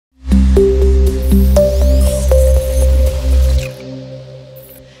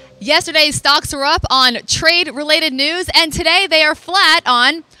Yesterday, stocks were up on trade-related news, and today they are flat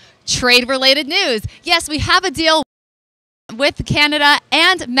on trade-related news. Yes, we have a deal with Canada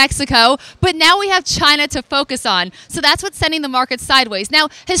and Mexico, but now we have China to focus on. So that's what's sending the market sideways. Now,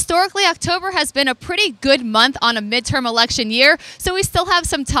 historically, October has been a pretty good month on a midterm election year, so we still have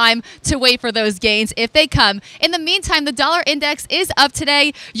some time to wait for those gains if they come. In the meantime, the dollar index is up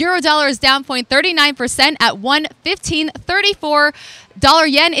today. Euro dollar is down 0.39% at 115.34. Dollar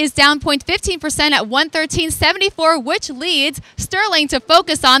yen is down 0.15% at 113.74, which leads sterling to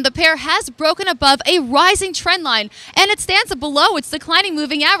focus on. The pair has broken above a rising trend line, and it stands below its declining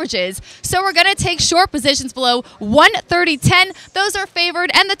moving averages. So we're going to take short positions below 130.10. Those are favored,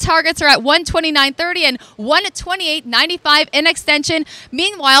 and the targets are at 129.30 and 128.95 in extension.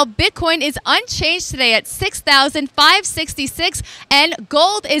 Meanwhile, Bitcoin is unchanged today at 6,566, and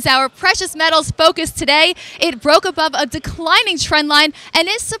gold is our precious metals focus today. It broke above a declining trend line and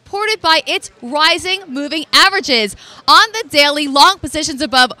is supported by its rising moving averages. On the daily, long positions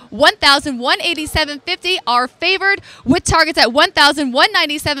above 1,187.50 are favored, with targets at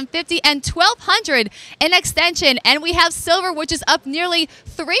 1,197.50 and 1,200 in extension. And we have silver, which is up nearly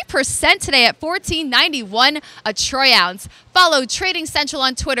 3% today at $14.91 a troy ounce. Follow Trading Central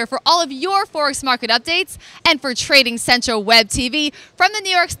on Twitter for all of your Forex market updates, and for Trading Central Web TV from the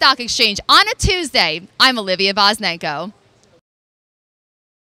New York Stock Exchange on a Tuesday, I'm Olivia Vosnenko.